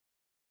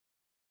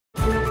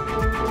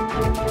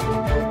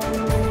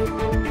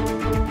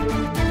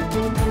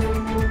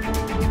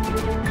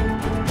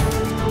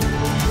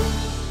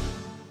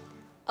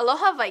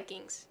Aloha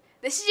Vikings!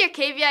 This is your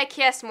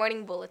KVIKS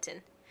Morning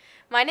Bulletin.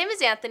 My name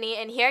is Anthony,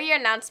 and here are your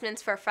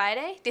announcements for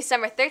Friday,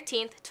 December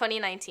 13th,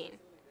 2019.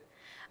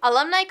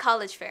 Alumni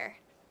College Fair.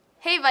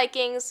 Hey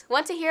Vikings!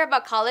 Want to hear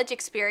about college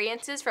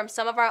experiences from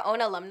some of our own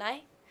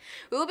alumni?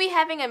 We will be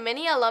having a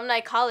mini alumni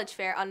college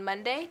fair on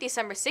Monday,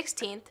 December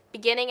 16th,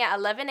 beginning at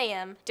 11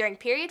 a.m. during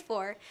Period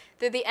 4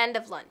 through the end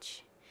of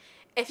lunch.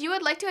 If you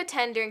would like to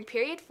attend during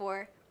Period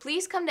 4,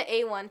 please come to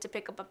A1 to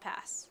pick up a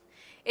pass.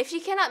 If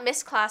you cannot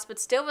miss class but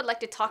still would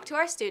like to talk to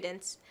our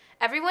students,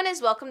 everyone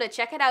is welcome to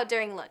check it out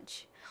during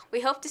lunch.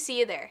 We hope to see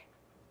you there.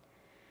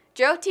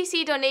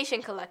 DROTC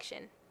Donation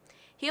Collection.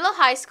 Hilo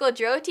High School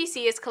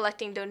DROTC is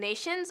collecting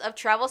donations of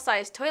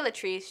travel-sized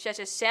toiletries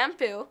such as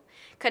shampoo,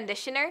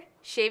 conditioner,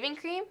 shaving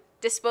cream,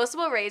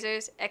 disposable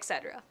razors,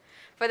 etc.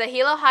 for the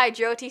Hilo High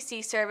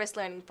DROTC Service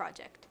Learning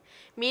Project,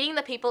 Meeting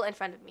the People in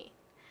Front of Me.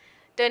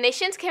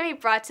 Donations can be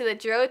brought to the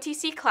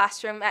DROTC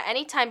classroom at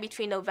any time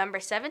between November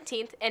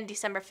 17th and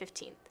December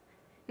 15th.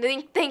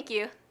 Thank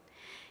you.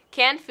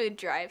 Canned Food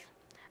Drive.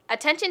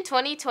 Attention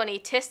 2020,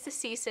 'tis the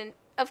season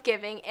of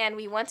giving, and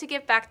we want to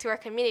give back to our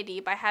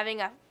community by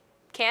having a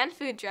canned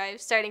food drive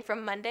starting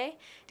from Monday,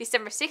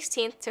 December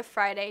 16th to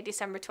Friday,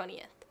 December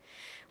 20th.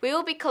 We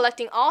will be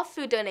collecting all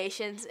food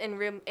donations in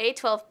room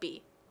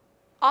A12B.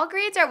 All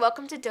grades are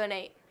welcome to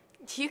donate.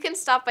 You can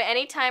stop by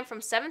any time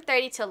from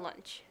 7:30 till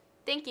lunch.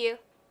 Thank you.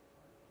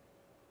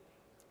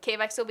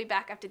 KVIKS will be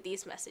back after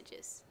these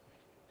messages.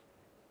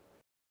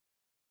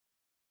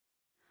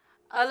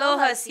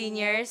 Aloha,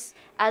 seniors!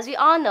 As we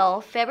all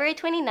know, February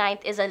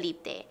 29th is a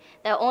leap day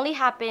that only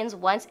happens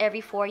once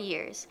every 4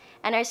 years,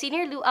 and our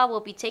senior luau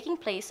will be taking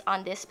place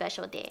on this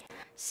special day.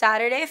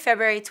 Saturday,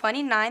 February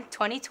 29th,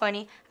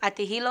 2020, at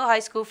the Hilo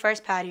High School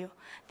First Patio.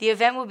 The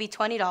event will be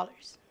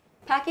 $20.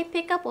 Packet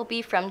pickup will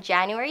be from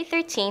January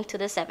 13th to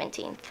the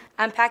 17th.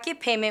 And packet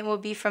payment will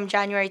be from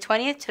January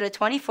 20th to the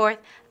 24th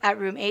at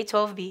room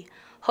A12B.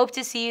 Hope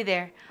to see you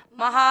there.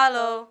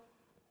 Mahalo!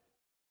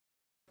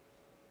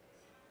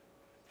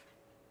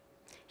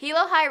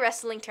 Hilo High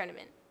Wrestling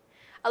Tournament.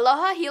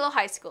 Aloha Hilo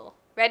High School.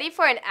 Ready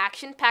for an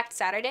action-packed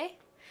Saturday?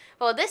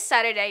 Well, this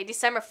Saturday,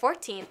 December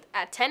 14th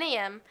at 10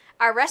 a.m.,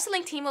 our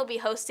wrestling team will be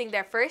hosting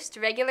their first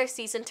regular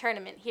season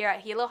tournament here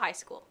at Hilo High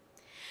School.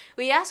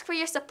 We ask for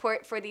your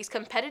support for these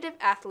competitive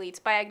athletes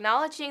by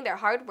acknowledging their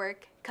hard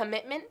work,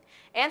 commitment,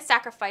 and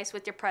sacrifice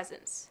with your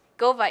presence.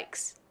 Go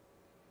Vikes!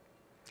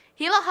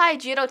 Hilo High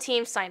Judo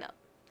Team Sign Up.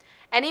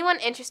 Anyone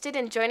interested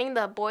in joining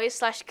the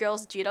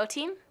boys/girls judo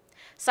team?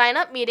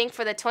 Sign-up meeting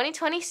for the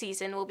 2020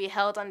 season will be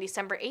held on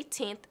December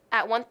 18th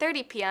at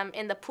 1:30 p.m.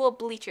 in the pool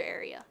bleacher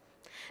area.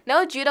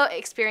 No judo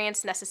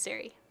experience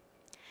necessary.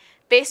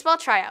 Baseball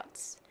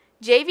tryouts.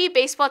 JV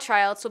baseball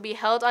tryouts will be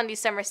held on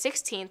December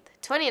 16th,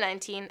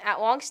 2019 at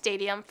Wong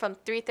Stadium from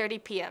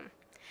 3:30 p.m.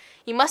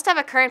 You must have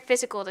a current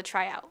physical to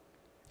try out.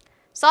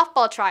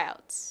 Softball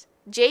tryouts.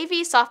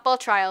 JV softball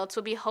tryouts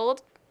will be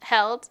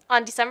held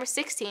on December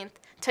 16th,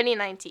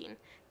 2019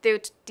 through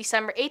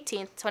December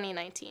 18th,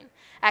 2019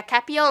 at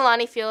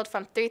Kapiolani Field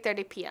from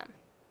 3:30 p.m.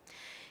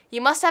 You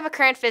must have a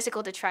current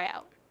physical to try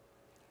out.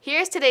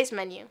 Here's today's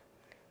menu.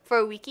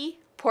 For wiki,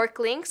 pork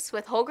links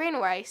with whole grain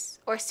rice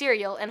or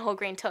cereal and whole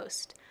grain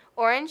toast,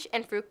 orange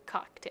and fruit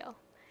cocktail.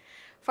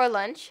 For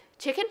lunch,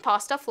 chicken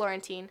pasta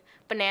Florentine,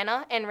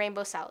 banana, and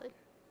rainbow salad.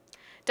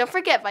 Don't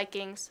forget,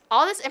 Vikings,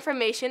 all this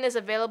information is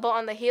available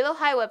on the Hilo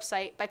High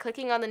website by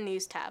clicking on the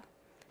News tab.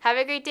 Have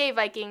a great day,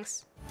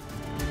 Vikings!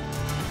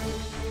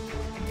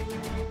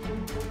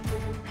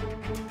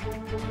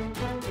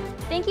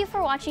 Thank you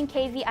for watching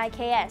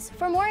KVIKS.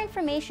 For more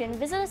information,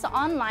 visit us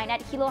online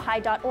at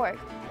hilohigh.org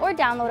or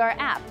download our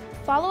app.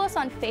 Follow us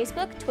on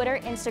Facebook, Twitter,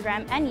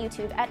 Instagram, and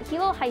YouTube at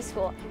Hilo High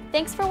School.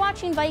 Thanks for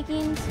watching,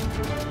 Vikings!